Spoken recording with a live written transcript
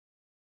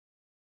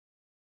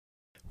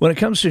When it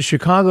comes to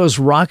Chicago's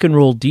rock and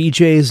roll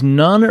DJs,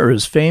 none are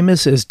as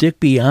famous as Dick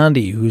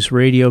Biondi, whose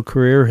radio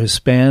career has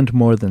spanned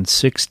more than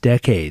 6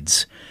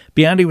 decades.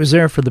 Biondi was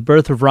there for the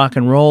birth of rock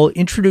and roll,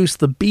 introduced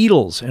the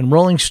Beatles and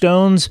Rolling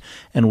Stones,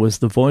 and was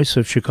the voice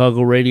of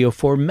Chicago radio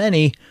for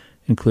many,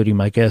 including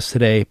my guest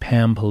today,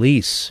 Pam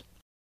Pulice.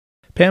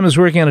 Pam is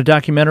working on a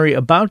documentary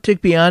about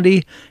Dick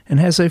Biondi and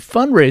has a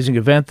fundraising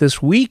event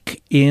this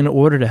week in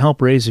order to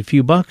help raise a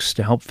few bucks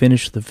to help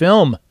finish the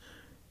film.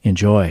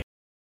 Enjoy.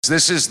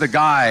 This is the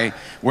guy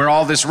where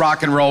all this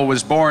rock and roll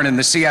was born in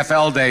the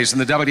CFL days and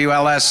the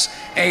WLS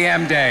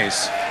AM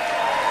days.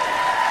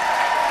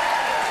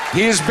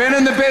 He has been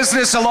in the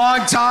business a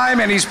long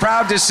time, and he's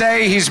proud to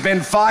say he's been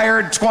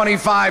fired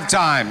 25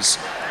 times.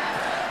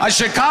 A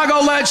Chicago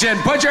legend.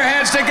 Put your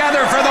hands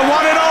together for the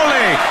one and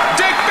only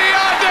Dick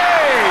Biondi!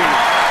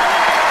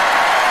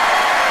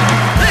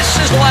 This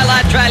is Wild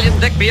Australian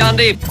Dick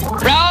Biondi.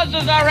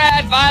 Roses are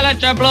red,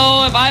 violets are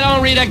blue. If I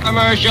don't read a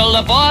commercial,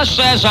 the boss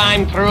says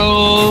I'm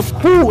through.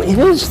 Who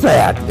is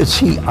that? Is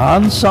he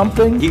on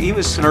something? He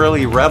was an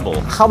early rebel.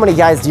 How many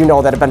guys do you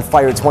know that have been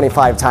fired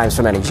 25 times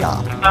from any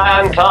job?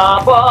 On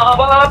top of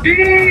a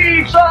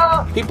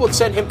pizza. People would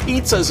send him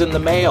pizzas in the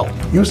mail.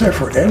 He was there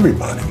for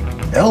everybody.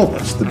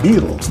 Elvis, the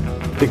Beatles.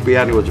 Dick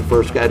Biondi was the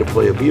first guy to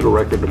play a Beatle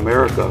record in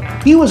America.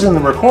 He was in the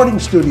recording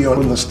studio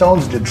when the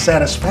Stones did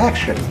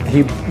Satisfaction.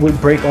 He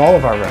would break all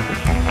of our records.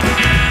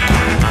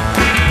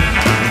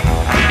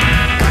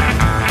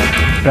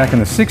 Back in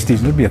the 60s,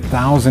 there'd be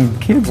 1,000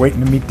 kids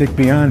waiting to meet Dick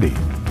Biondi.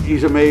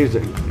 He's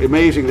amazing.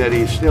 Amazing that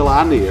he's still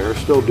on the air,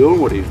 still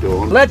doing what he's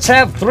doing. Let's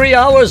have 3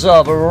 hours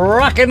of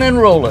rockin' and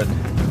rollin'.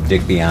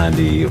 Dick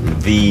Biondi,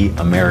 the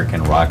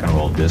American rock and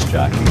roll disc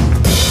jockey.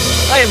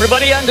 Hi,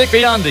 everybody. I'm Dick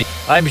Biondi.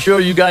 I'm sure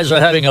you guys are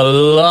having a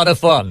lot of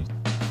fun.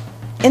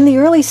 In the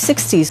early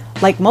 60s,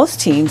 like most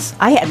teens,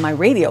 I had my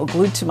radio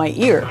glued to my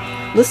ear,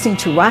 listening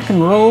to rock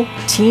and roll,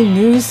 teen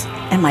news,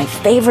 and my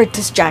favorite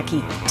disc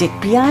jockey, Dick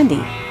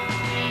Biondi.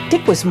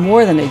 Dick was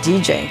more than a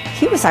DJ.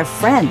 He was our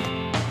friend.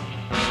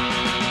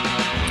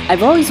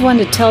 I've always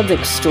wanted to tell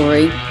Dick's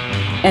story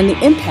and the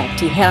impact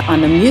he had on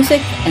the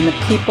music and the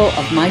people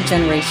of my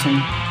generation.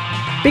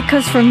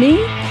 Because for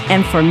me,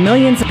 and for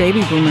millions of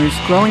baby boomers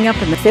growing up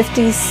in the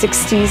 50s,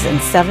 60s, and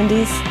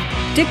 70s,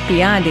 Dick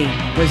Biondi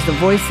was the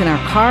voice in our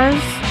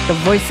cars, the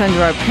voice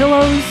under our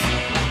pillows,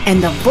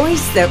 and the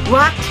voice that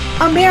rocked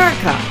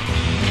America.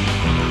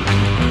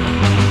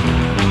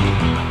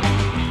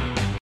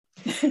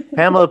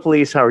 Pamela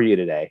Pulice, how are you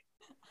today?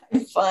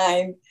 I'm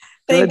fine.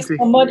 Thanks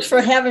so much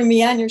for having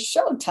me on your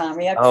show,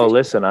 Tommy.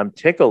 Listen, I'm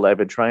tickled. I've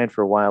been trying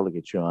for a while to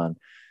get you on.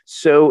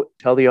 So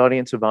tell the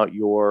audience about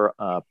your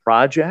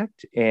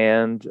project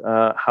and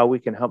how we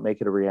can help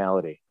make it a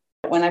reality.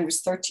 When I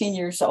was 13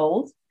 years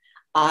old,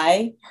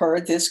 I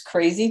heard this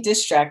crazy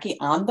disc jockey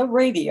on the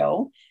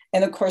radio.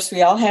 And of course,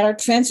 we all had our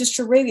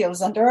transistor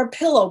radios under our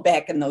pillow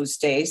back in those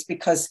days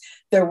because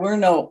there were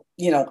no,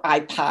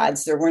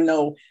 iPods, there were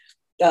no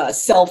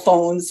cell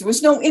phones, there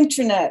was no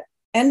internet,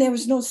 and there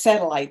was no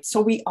satellite.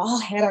 So we all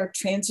had our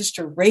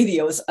transistor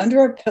radios under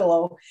our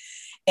pillow,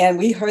 and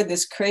we heard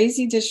this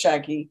crazy disc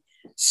jockey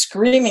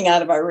screaming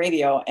out of our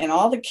radio, and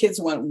all the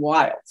kids went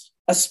wild,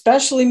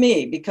 especially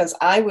me, because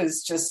I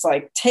was just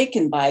like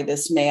taken by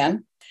this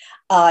man.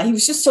 He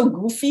was just so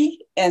goofy,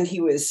 and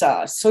he was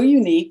so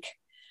unique,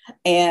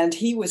 and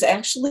he was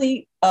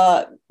actually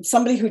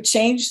somebody who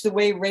changed the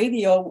way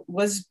radio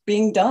was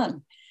being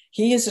done.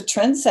 He is a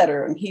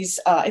trendsetter, and he's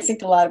I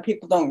think a lot of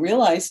people don't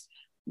realize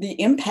the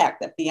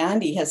impact that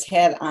Biondi has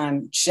had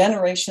on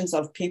generations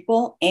of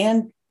people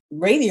and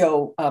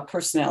radio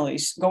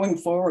personalities going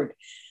forward.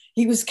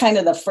 He was kind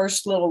of the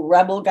first little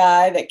rebel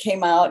guy that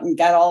came out and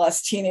got all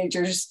us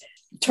teenagers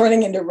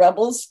turning into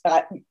rebels,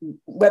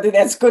 whether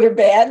that's good or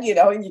bad,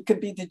 you could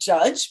be the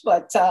judge,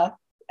 but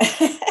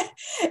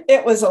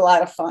it was a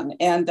lot of fun.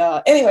 And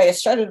anyway, I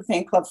started a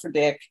fan club for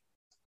Dick,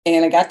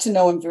 and I got to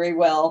know him very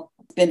well,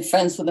 been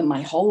friends with him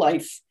my whole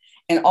life,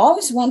 and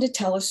always wanted to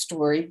tell a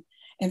story.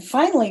 And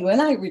finally, when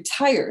I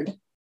retired,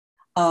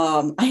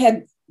 I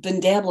had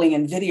been dabbling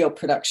in video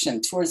production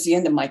towards the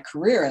end of my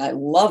career, and I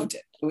loved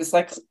it. It was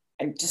like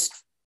I just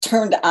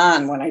turned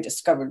on when I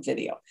discovered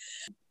video.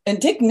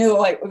 And Dick knew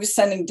I was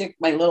sending Dick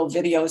my little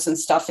videos and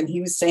stuff, and he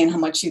was saying how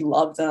much he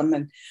loved them.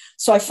 And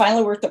so I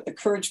finally worked up the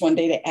courage one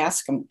day to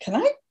ask him, can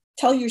I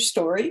tell your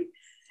story?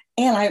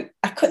 And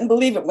I couldn't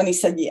believe it when he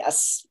said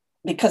yes,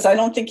 because I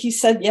don't think he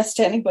said yes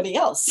to anybody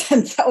else.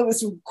 And that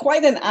was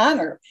quite an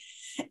honor.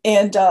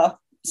 And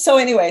so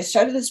anyway, I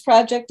started this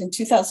project in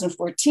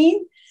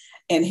 2014,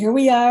 and here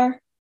we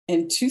are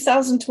in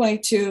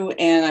 2022,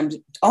 and I'm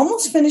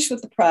almost finished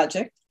with the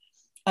project.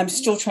 I'm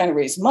still trying to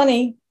raise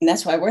money, and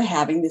that's why we're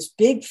having this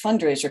big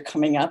fundraiser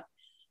coming up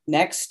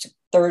next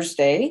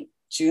Thursday,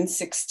 June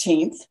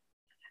 16th.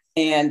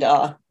 And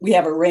we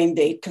have a rain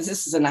date because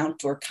this is an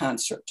outdoor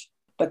concert.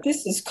 But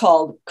this is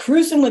called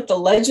Cruising with the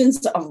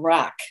Legends of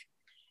Rock.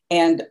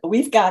 And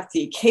we've got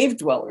the Cave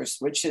Dwellers,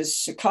 which is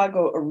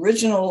Chicago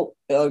original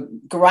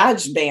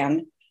garage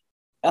band,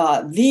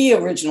 the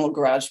original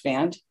garage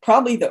band,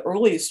 probably the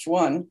earliest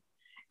one.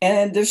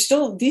 And there's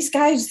still these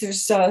guys.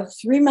 There's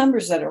 3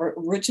 members that are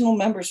original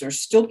members are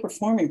still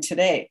performing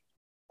today.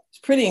 It's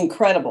pretty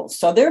incredible.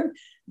 So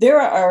they're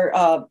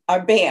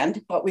our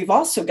band, but we've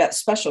also got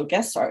special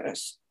guest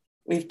artists.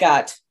 We've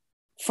got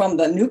from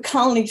the New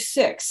Colony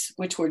 6,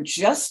 which were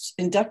just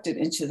inducted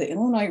into the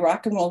Illinois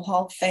Rock and Roll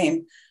Hall of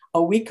Fame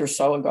a week or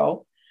so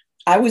ago.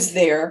 I was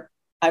there.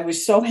 I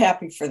was so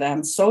happy for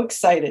them, so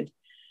excited.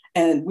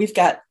 And we've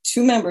got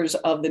 2 members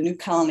of the New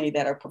Colony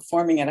that are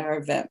performing at our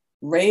event,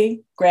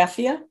 Ray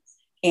Graffia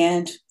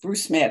and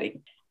Bruce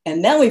Maddy.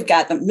 And then we've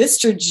got the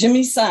Mr.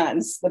 Jimmy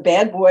Sands, the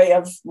bad boy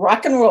of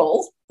rock and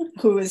roll,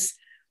 who is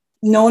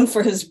known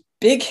for his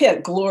big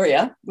hit,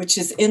 Gloria, which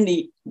is in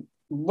the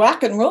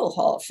Rock and Roll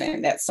Hall of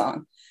Fame, that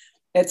song.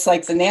 It's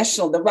like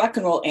the rock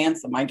and roll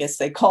anthem, I guess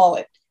they call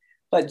it.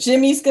 But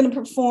Jimmy's going to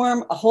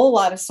perform a whole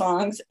lot of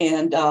songs.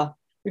 And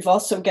we've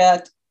also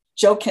got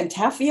Joe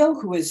Cantafio,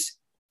 who is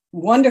a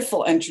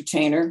wonderful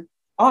entertainer,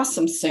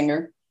 awesome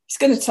singer. He's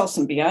going to tell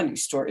some Biondi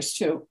stories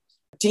too.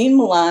 Dean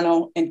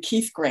Milano and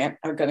Keith Grant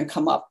are going to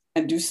come up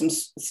and do some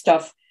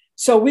stuff.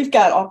 So we've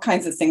got all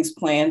kinds of things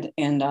planned.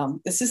 And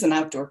this is an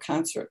outdoor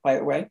concert, by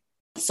the way.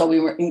 So we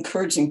were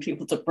encouraging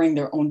people to bring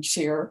their own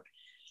cheer.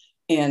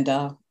 And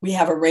we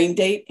have a rain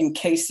date in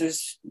case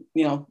there's,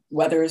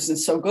 weather isn't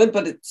so good,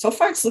 but so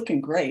far it's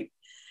looking great.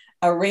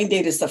 Our rain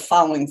date is the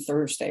following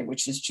Thursday,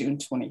 which is June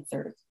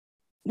 23rd.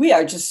 We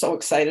are just so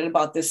excited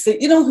about this.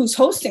 You know who's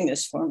hosting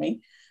this for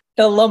me?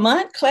 The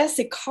Lamont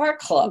Classic Car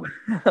Club.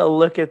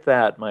 Look at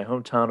that, my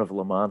hometown of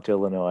Lamont,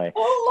 Illinois.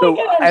 Oh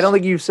my gosh. I don't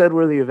think you've said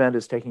where the event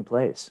is taking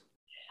place.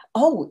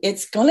 Oh,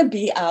 it's going to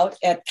be out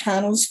at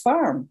Cano's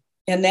Farm,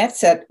 and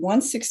that's at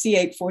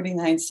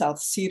 16849 South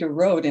Cedar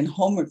Road in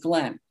Homer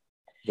Glen.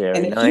 Very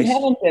and if nice. you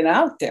haven't been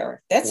out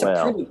there, that's a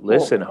pretty cool.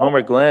 Listen,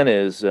 Homer Glen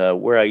is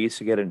where I used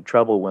to get in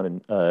trouble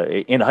when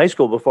in high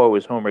school before it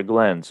was Homer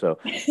Glen, so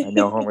I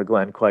know Homer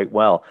Glen quite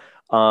well.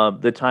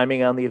 The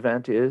timing on the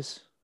event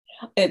is?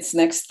 It's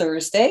next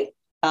Thursday,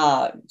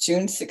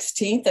 June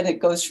 16th, and it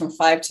goes from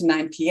 5 to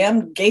 9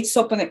 p.m. Gates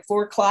open at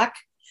 4 o'clock.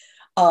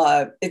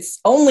 It's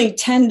only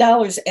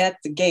 $10 at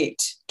the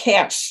gate,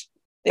 cash.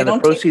 And the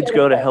proceeds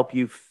go to help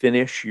you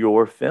finish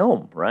your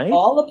film, right?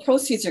 All the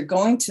proceeds are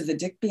going to the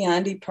Dick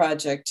Biondi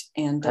project.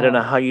 And I don't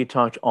know how you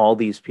talked all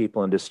these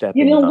people into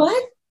stepping up. You know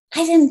what?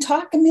 I didn't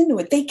talk them into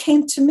it. They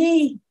came to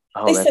me.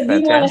 Oh, they that's said, fantastic.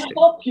 We want to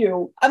help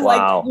you. I'm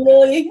Wow. like,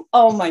 really?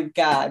 Oh, my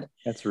God.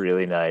 That's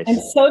really nice.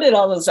 And so did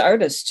all those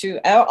artists, too.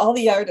 All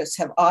the artists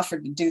have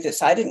offered to do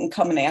this. I didn't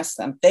come and ask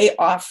them. They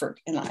offered,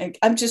 and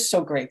I'm just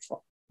so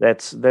grateful.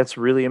 That's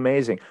really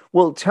amazing.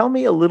 Well, tell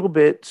me a little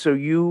bit. So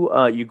you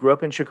grew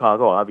up in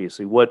Chicago,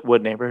 obviously.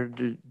 What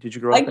neighborhood did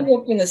you grow up in? I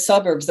grew up in the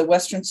suburbs, the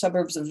western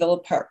suburbs of Villa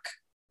Park.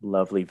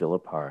 Lovely Villa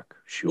Park,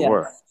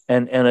 sure. Yes.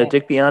 And a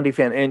Dick Biondi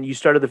fan. And you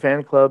started the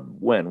fan club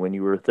when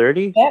you were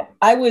 30? Yeah,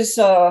 I was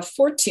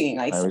 14.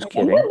 I was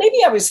kidding. Well,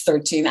 maybe I was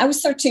 13. I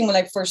was 13 when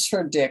I first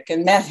heard Dick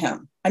and met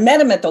him. I met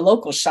him at the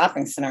local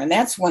shopping center, and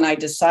that's when I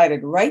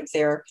decided right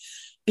there,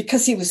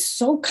 because he was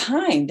so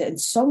kind and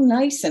so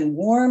nice and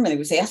warm, and he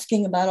was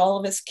asking about all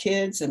of his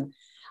kids. And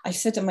I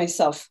said to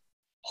myself,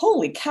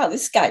 holy cow,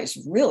 this guy is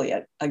really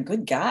a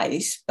good guy.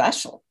 He's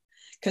special.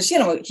 Because,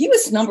 he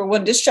was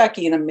 #1 disc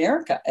jockey in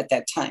America at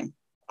that time.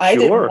 I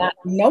did not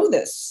know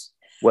this.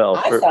 Well,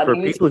 for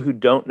people who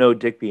don't know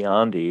Dick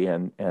Biondi,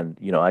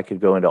 and I could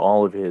go into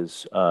all of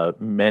his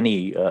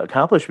many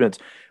accomplishments,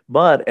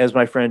 but as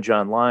my friend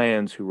John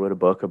Lyons, who wrote a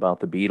book about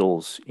the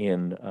Beatles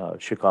in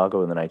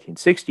Chicago in the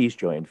 1960s,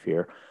 Joy and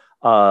Fear,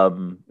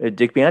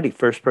 Dick Biondi,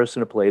 first person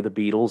to play the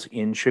Beatles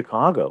in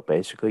Chicago,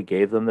 basically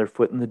gave them their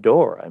foot in the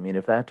door. I mean,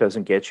 if that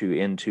doesn't get you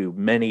into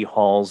many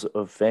halls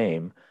of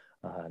fame,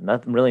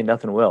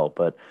 nothing will.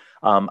 But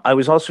I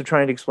was also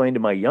trying to explain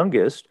to my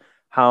youngest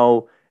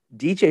how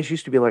DJs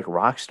used to be like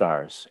rock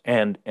stars.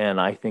 And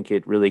I think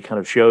it really kind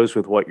of shows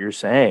with what you're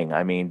saying.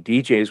 I mean,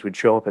 DJs would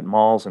show up at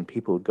malls and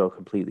people would go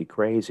completely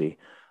crazy.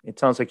 It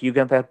sounds like you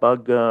got that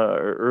bug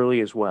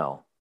early as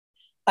well.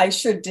 I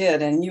sure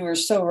did. And you were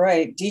so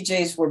right.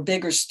 DJs were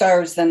bigger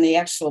stars than the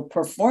actual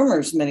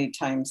performers many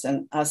times,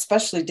 and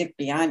especially Dick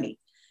Biondi.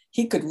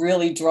 He could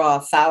really draw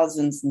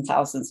thousands and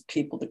thousands of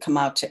people to come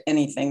out to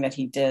anything that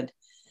he did.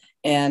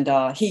 And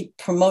he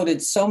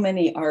promoted so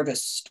many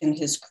artists in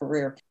his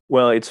career.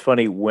 Well, it's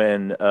funny,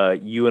 when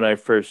you and I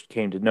first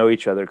came to know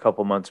each other a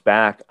couple months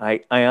back, I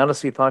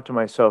honestly thought to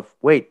myself,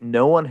 wait,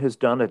 no one has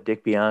done a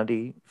Dick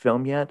Biondi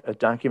film yet, a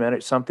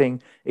documentary,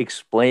 something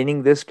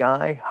explaining this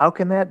guy? How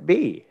can that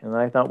be? And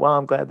I thought, well,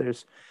 I'm glad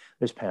there's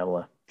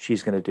Pamela.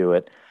 She's going to do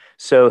it.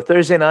 So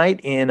Thursday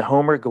night in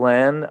Homer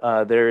Glen,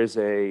 there is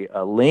a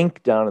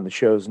link down in the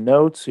show's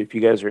notes if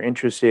you guys are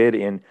interested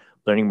in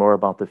learning more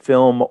about the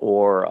film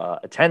or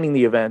attending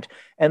the event.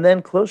 And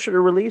then closer to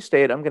release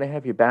date, I'm going to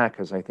have you back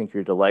because I think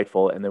you're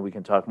delightful. And then we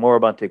can talk more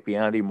about Dick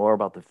Biondi, more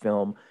about the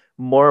film,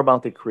 more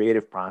about the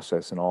creative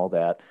process and all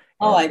that.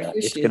 Oh, and, I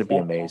appreciate it's going to be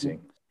that,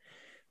 amazing.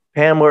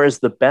 Pam, where is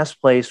the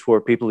best place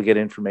for people to get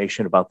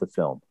information about the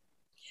film?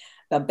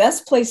 The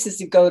best place is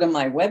to go to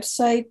my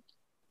website,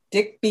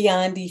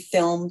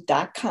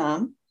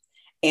 dickbiondifilm.com.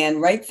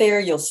 And right there,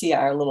 you'll see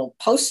our little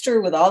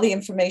poster with all the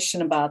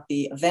information about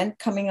the event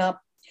coming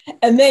up.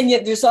 And then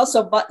there's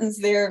also buttons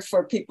there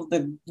for people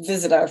to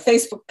visit our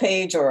Facebook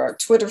page or our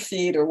Twitter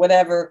feed or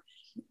whatever.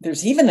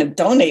 There's even a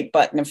donate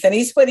button. If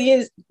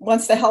anybody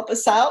wants to help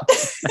us out,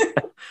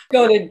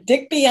 go to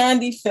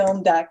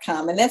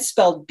dickbiondifilm.com, and that's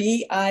spelled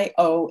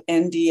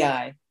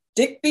Biondi.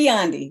 Dick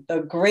Biondi,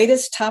 the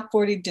greatest top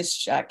 40 disc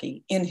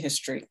jockey in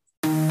history.